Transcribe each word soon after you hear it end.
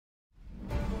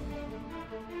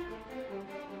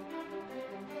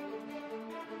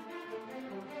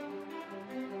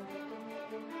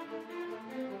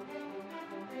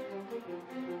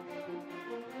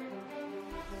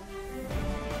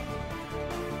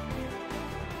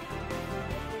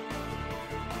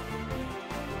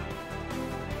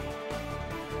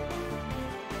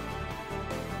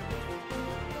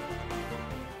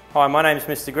Hi, my name is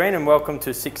Mr. Green and welcome to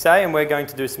 6A, and we're going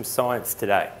to do some science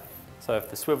today. So if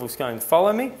the swivel's going to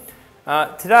follow me.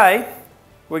 Today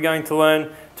we're going to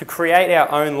learn to create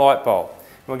our own light bulb.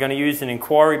 We're going to use an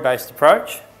inquiry-based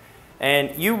approach,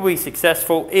 and you will be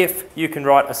successful if you can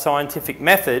write a scientific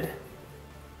method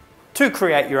to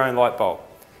create your own light bulb.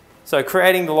 So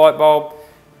creating the light bulb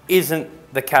isn't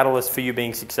the catalyst for you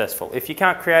being successful. If you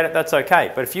can't create it, that's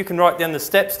okay, but if you can write down the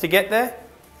steps to get there,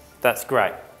 that's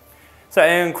great. So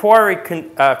our inquiry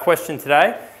question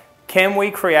today, can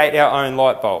we create our own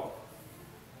light bulb?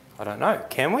 I don't know,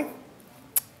 can we?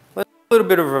 Let's do a little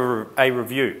bit of a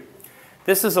review.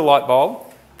 This is a light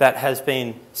bulb that has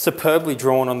been superbly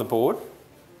drawn on the board.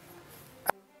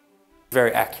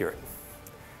 Very accurate.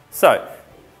 So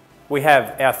we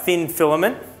have our thin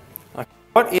filament.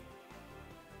 What is it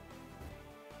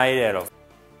made out of?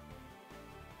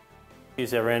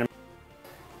 Use our random.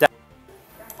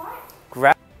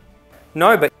 Graphite?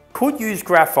 No, but you could use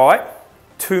graphite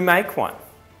to make one.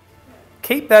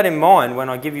 Keep that in mind when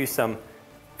I give you some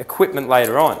equipment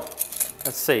later on.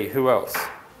 Let's see, who else?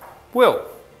 Will.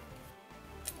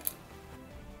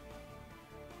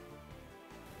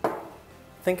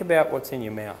 Think about what's in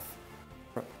your mouth.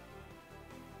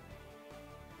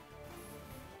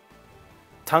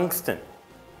 Tungsten.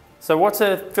 So what's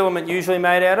a filament usually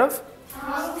made out of?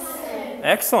 Tungsten.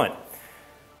 Excellent.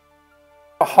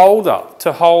 A holder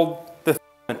to hold the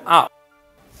filament up.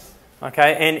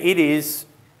 Okay, and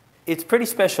it's pretty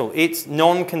special. It's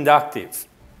non-conductive.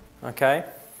 Okay,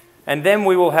 and then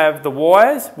we will have the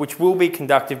wires, which will be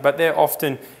conductive, but they're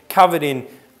often covered in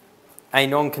a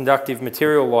non-conductive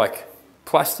material like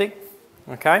plastic.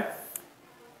 Okay,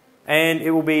 and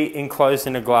it will be enclosed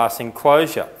in a glass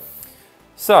enclosure.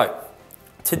 So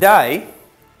today,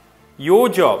 your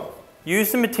job,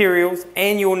 use the materials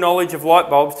and your knowledge of light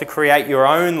bulbs to create your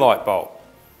own light bulb.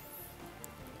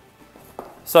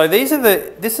 So this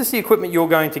is the equipment you're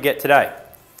going to get today.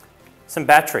 Some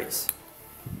batteries.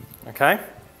 Okay?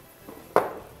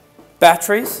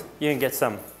 Batteries, you can get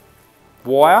some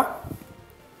wire,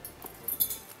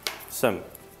 some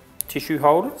tissue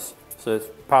holders. So it's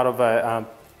part of a,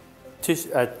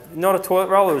 not a toilet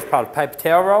roll, it was part of a paper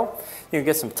towel roll. You can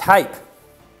get some tape.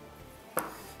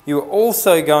 You're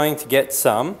also going to get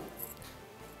some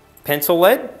pencil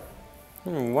lead.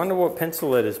 Wonder what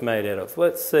pencil lead is made out of.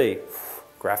 Let's see.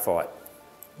 Graphite.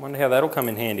 Wonder how that'll come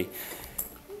in handy.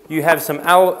 You have some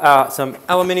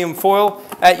aluminium foil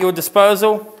at your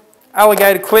disposal,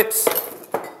 alligator clips,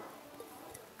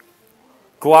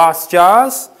 glass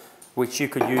jars, which you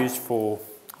could use for,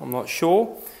 I'm not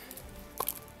sure,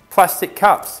 plastic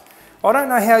cups. I don't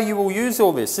know how you will use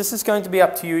all this. This is going to be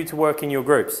up to you to work in your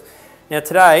groups. Now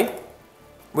today,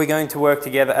 we're going to work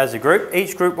together as a group.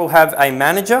 Each group will have a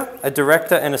manager, a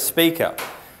director and a speaker.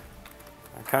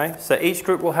 Okay, so each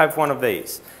group will have one of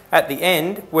these. At the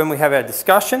end, when we have our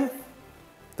discussion,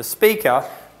 the speaker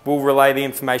will relay the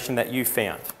information that you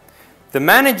found. The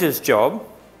manager's job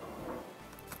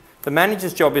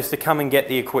is to come and get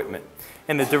the equipment.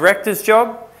 And the director's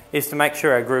job is to make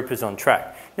sure our group is on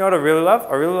track. You know what I really love?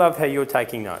 I really love how you're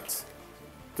taking notes.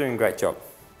 Doing a great job.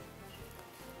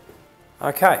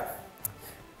 Okay.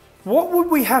 What would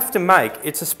we have to make?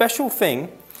 It's a special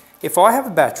thing. If I have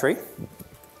a battery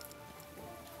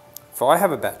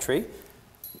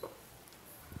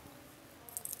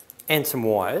and some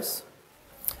wires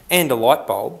and a light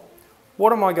bulb,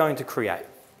 what am I going to create?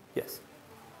 Yes.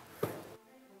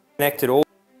 Connect it all.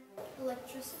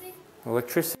 Electricity.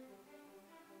 Electricity.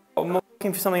 I'm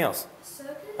looking for something else.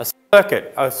 Circuit. A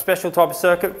circuit. A special type of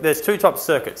circuit. There's two types of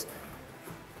circuits.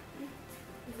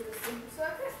 Is it a simple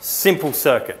circuit? Simple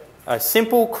circuit. A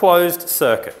simple closed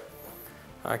circuit.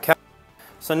 Okay.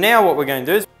 So now what we're going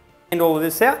to do is end all of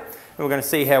this out and we're going to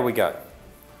see how we go.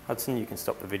 Hudson, you can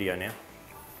stop the video now.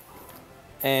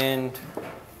 And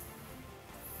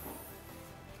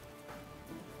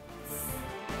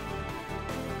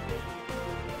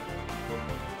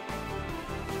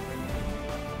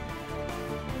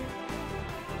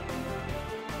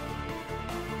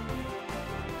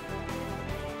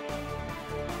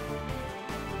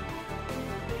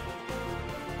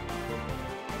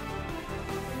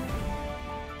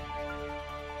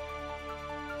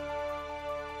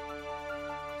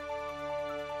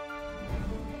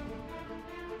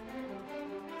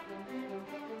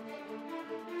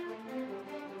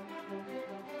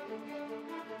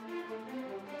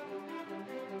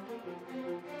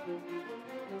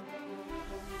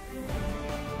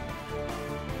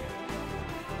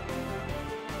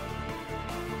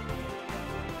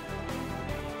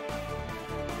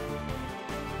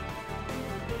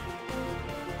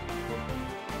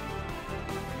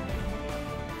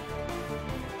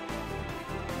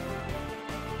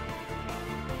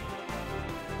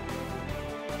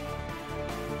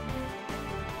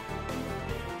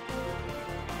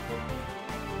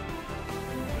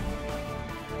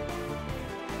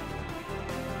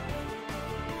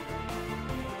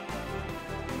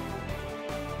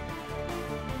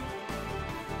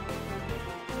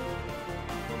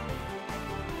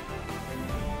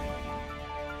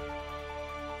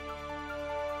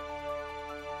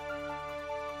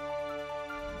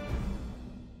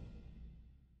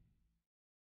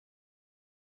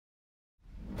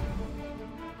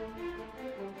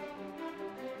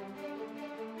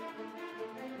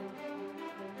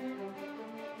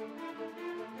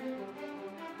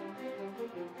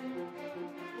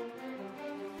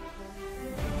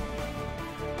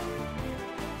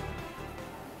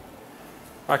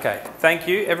Okay, thank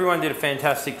you. Everyone did a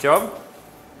fantastic job.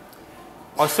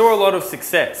 I saw a lot of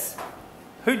success.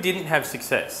 Who didn't have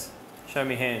success? Show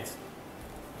me hands.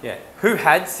 Yeah. Who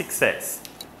had success?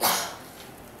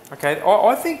 Okay,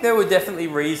 I think there were definitely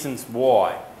reasons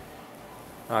why.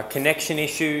 Connection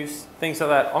issues, things like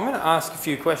that. I'm going to ask a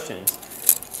few questions.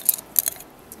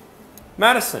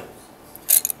 Madison,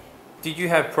 did you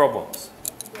have problems?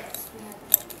 Yes, we had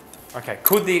problems. Okay,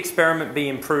 could the experiment be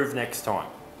improved next time?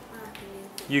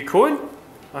 You could?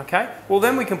 Okay, well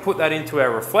then we can put that into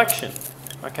our reflection,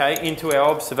 okay, into our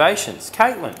observations.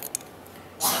 Caitlin,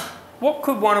 what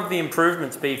could one of the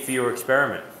improvements be for your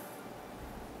experiment?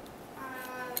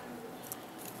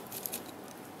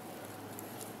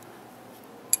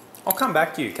 I'll come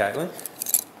back to you, Caitlin.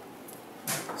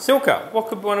 Silka, what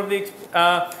could one of the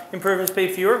improvements be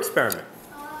for your experiment?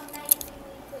 Maybe we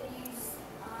could use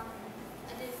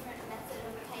a different method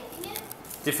of taping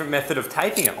it. Different method of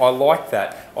taping it. I like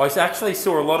that. I actually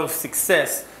saw a lot of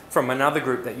success from another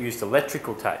group that used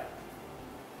electrical tape.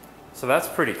 So that's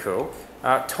pretty cool.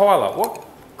 Tyler, what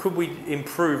could we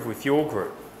improve with your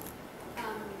group?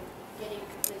 Getting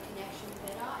the connection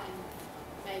better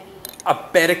and maybe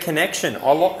A better connection. with the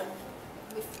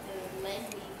lead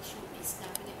we shouldn't be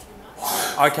snapping it too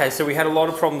much. Okay, so we had a lot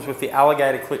of problems with the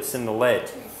alligator clips in the lead.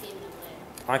 Too thin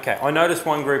the lead. Okay, I noticed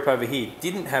one group over here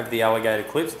didn't have the alligator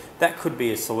clips. That could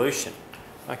be a solution.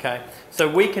 Okay, so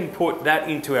we can put that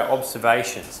into our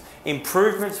observations.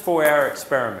 Improvements for our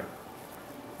experiment.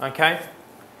 Okay?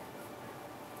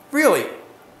 Really,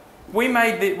 we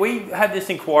had this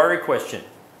inquiry question.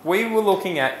 We were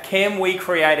looking at, can we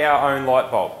create our own light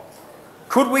bulb?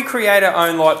 Could we create our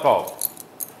own light bulb?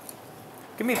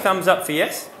 Give me a thumbs up for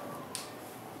yes.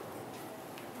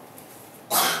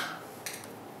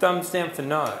 Thumbs down for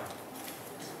no.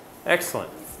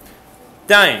 Excellent.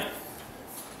 Dane,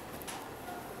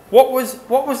 what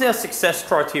was our success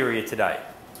criteria today?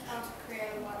 To create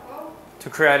a light bulb. To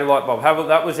create a light bulb.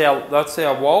 That's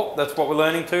our WALT. That's what we're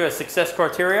learning to. A success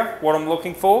criteria. What I'm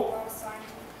looking for.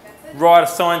 Write a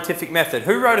scientific method. Write a scientific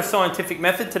method. Who wrote a scientific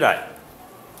method today?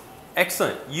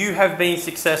 Excellent. You have been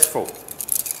successful.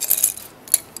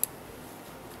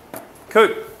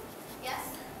 Coop, Yes.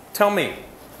 tell me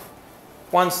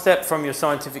one step from your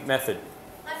scientific method.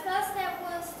 My first step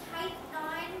was type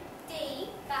 9D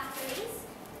batteries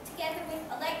together with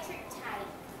electric tape.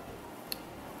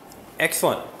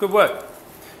 Excellent. Good work.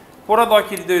 What I'd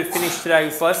like you to do to finish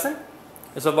today's lesson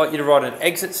is I'd like you to write an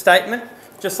exit statement,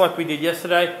 just like we did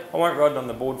yesterday. I won't write it on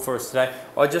the board for us today.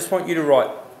 I just want you to write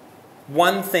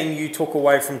one thing you took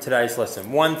away from today's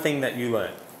lesson, one thing that you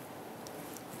learned.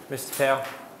 Mr. Powell.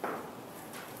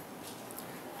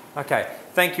 Okay,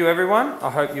 thank you everyone. I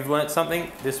hope you've learnt something.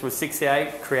 This was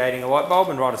 6A, creating a light bulb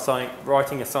and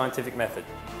writing a scientific method.